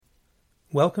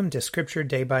Welcome to Scripture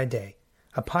Day by Day,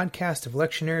 a podcast of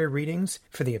lectionary readings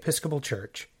for the Episcopal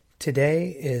Church. Today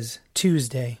is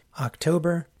Tuesday,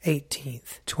 October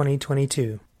 18th,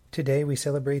 2022. Today we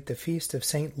celebrate the feast of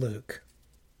St. Luke.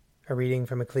 A reading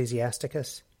from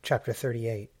Ecclesiasticus, chapter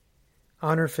 38.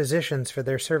 Honor physicians for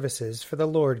their services, for the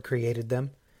Lord created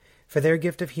them. For their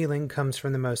gift of healing comes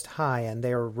from the Most High, and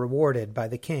they are rewarded by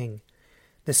the King.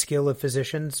 The skill of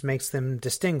physicians makes them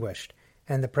distinguished,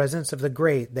 and in the presence of the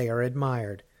great they are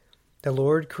admired. The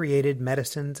Lord created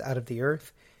medicines out of the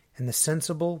earth, and the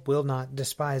sensible will not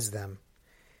despise them.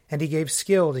 And he gave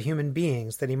skill to human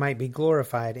beings that he might be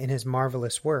glorified in his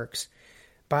marvelous works.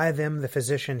 By them the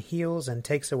physician heals and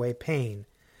takes away pain.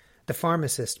 The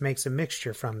pharmacist makes a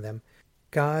mixture from them.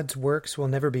 God's works will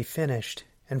never be finished,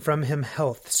 and from him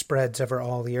health spreads over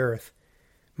all the earth.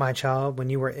 My child,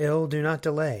 when you are ill, do not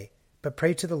delay, but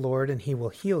pray to the Lord, and he will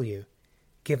heal you.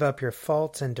 Give up your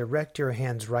faults and direct your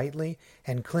hands rightly,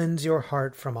 and cleanse your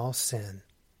heart from all sin.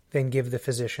 Then give the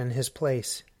physician his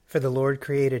place, for the Lord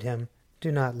created him.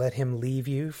 Do not let him leave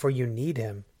you, for you need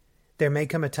him. There may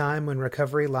come a time when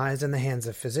recovery lies in the hands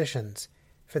of physicians,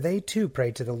 for they too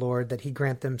pray to the Lord that he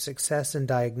grant them success in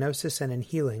diagnosis and in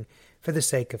healing for the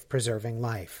sake of preserving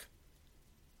life.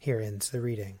 Here ends the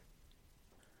reading.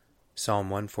 Psalm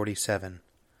 147.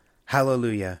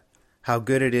 Hallelujah! How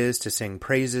good it is to sing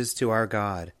praises to our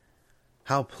God!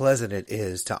 How pleasant it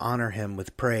is to honor him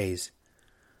with praise!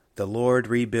 The Lord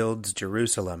rebuilds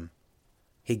Jerusalem.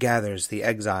 He gathers the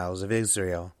exiles of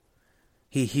Israel.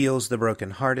 He heals the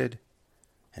broken-hearted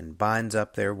and binds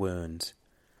up their wounds.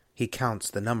 He counts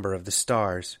the number of the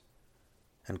stars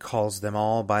and calls them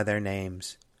all by their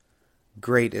names.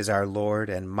 Great is our Lord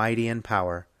and mighty in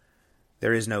power.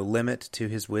 There is no limit to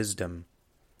his wisdom.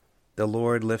 The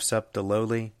Lord lifts up the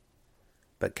lowly,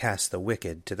 but casts the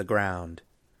wicked to the ground.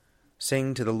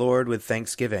 Sing to the Lord with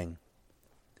thanksgiving.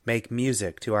 Make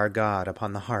music to our God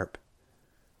upon the harp.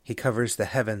 He covers the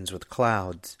heavens with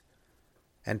clouds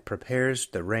and prepares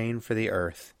the rain for the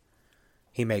earth.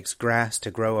 He makes grass to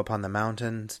grow upon the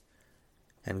mountains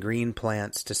and green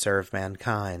plants to serve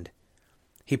mankind.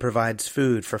 He provides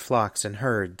food for flocks and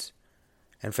herds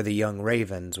and for the young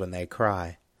ravens when they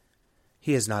cry.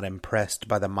 He is not impressed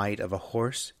by the might of a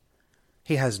horse.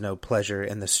 He has no pleasure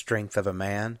in the strength of a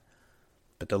man,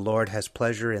 but the Lord has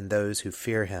pleasure in those who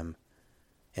fear him,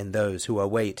 in those who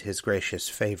await his gracious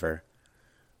favor.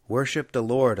 Worship the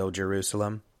Lord, O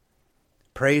Jerusalem.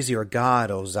 Praise your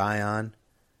God, O Zion,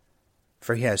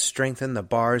 for he has strengthened the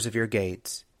bars of your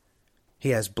gates. He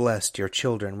has blessed your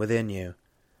children within you.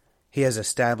 He has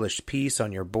established peace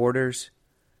on your borders.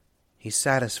 He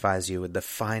satisfies you with the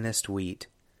finest wheat.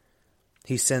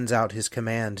 He sends out his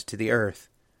command to the earth,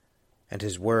 and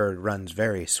his word runs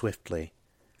very swiftly.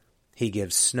 He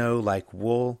gives snow like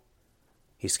wool.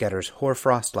 He scatters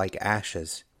hoarfrost like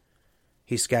ashes.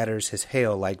 He scatters his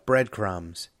hail like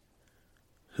breadcrumbs.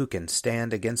 Who can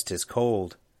stand against his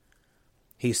cold?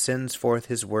 He sends forth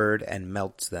his word and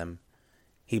melts them.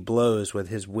 He blows with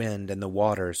his wind, and the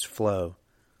waters flow.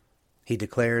 He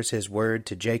declares his word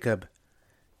to Jacob,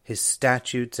 his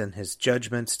statutes and his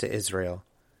judgments to Israel.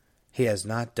 He has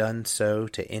not done so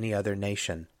to any other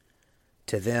nation.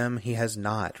 To them he has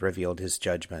not revealed his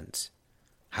judgments.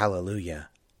 Hallelujah.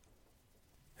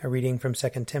 A reading from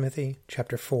 2 Timothy,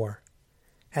 chapter 4.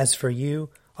 As for you,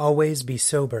 always be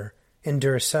sober,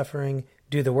 endure suffering,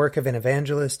 do the work of an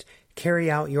evangelist,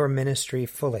 carry out your ministry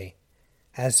fully.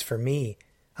 As for me,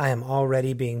 I am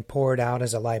already being poured out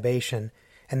as a libation,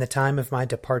 and the time of my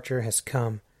departure has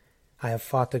come. I have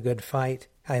fought the good fight,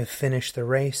 I have finished the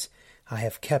race, I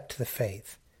have kept the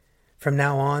faith. From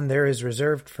now on there is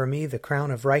reserved for me the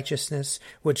crown of righteousness,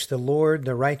 which the Lord,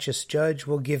 the righteous judge,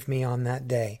 will give me on that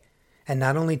day, and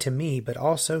not only to me, but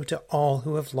also to all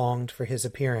who have longed for his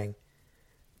appearing.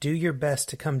 Do your best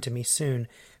to come to me soon,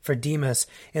 for Demas,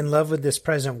 in love with this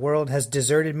present world, has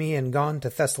deserted me and gone to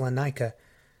Thessalonica.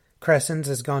 Crescens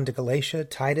has gone to Galatia,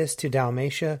 Titus to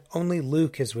Dalmatia, only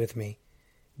Luke is with me.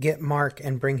 Get Mark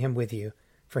and bring him with you,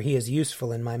 for he is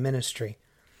useful in my ministry.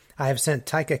 I have sent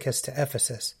Tychicus to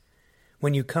Ephesus.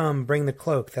 When you come, bring the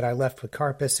cloak that I left with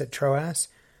Carpus at Troas,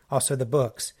 also the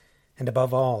books, and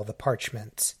above all the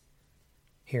parchments.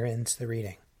 Here ends the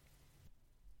reading.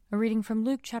 A reading from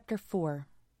Luke chapter 4.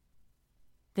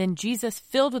 Then Jesus,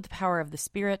 filled with the power of the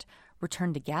Spirit,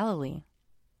 returned to Galilee,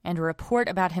 and a report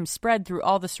about him spread through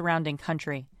all the surrounding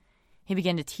country. He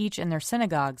began to teach in their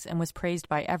synagogues and was praised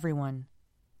by everyone.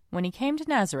 When he came to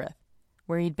Nazareth,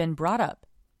 where he had been brought up,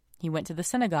 he went to the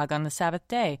synagogue on the Sabbath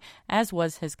day, as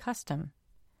was his custom.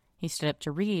 He stood up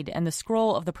to read, and the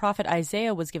scroll of the prophet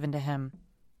Isaiah was given to him.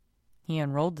 He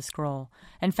unrolled the scroll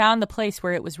and found the place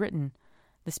where it was written,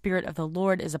 The Spirit of the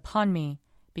Lord is upon me,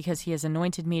 because he has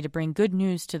anointed me to bring good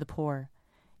news to the poor.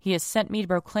 He has sent me to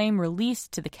proclaim release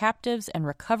to the captives and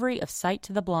recovery of sight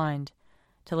to the blind,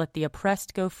 to let the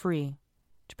oppressed go free,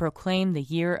 to proclaim the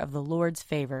year of the Lord's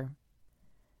favor."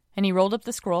 And he rolled up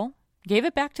the scroll, gave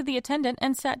it back to the attendant,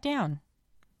 and sat down.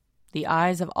 The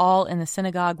eyes of all in the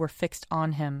synagogue were fixed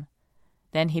on him.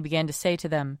 Then he began to say to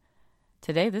them,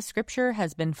 "Today this scripture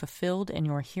has been fulfilled in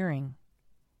your hearing."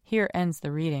 Here ends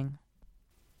the reading.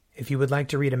 If you would like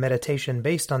to read a meditation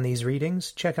based on these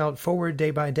readings, check out Forward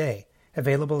Day by Day,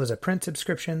 available as a print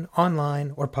subscription,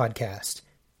 online, or podcast.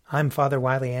 I'm Father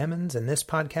Wiley Ammons, and this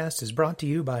podcast is brought to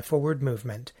you by Forward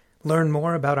Movement. Learn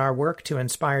more about our work to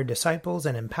inspire disciples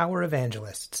and empower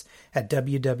evangelists at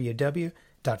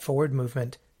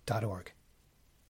www.forwardmovement.org.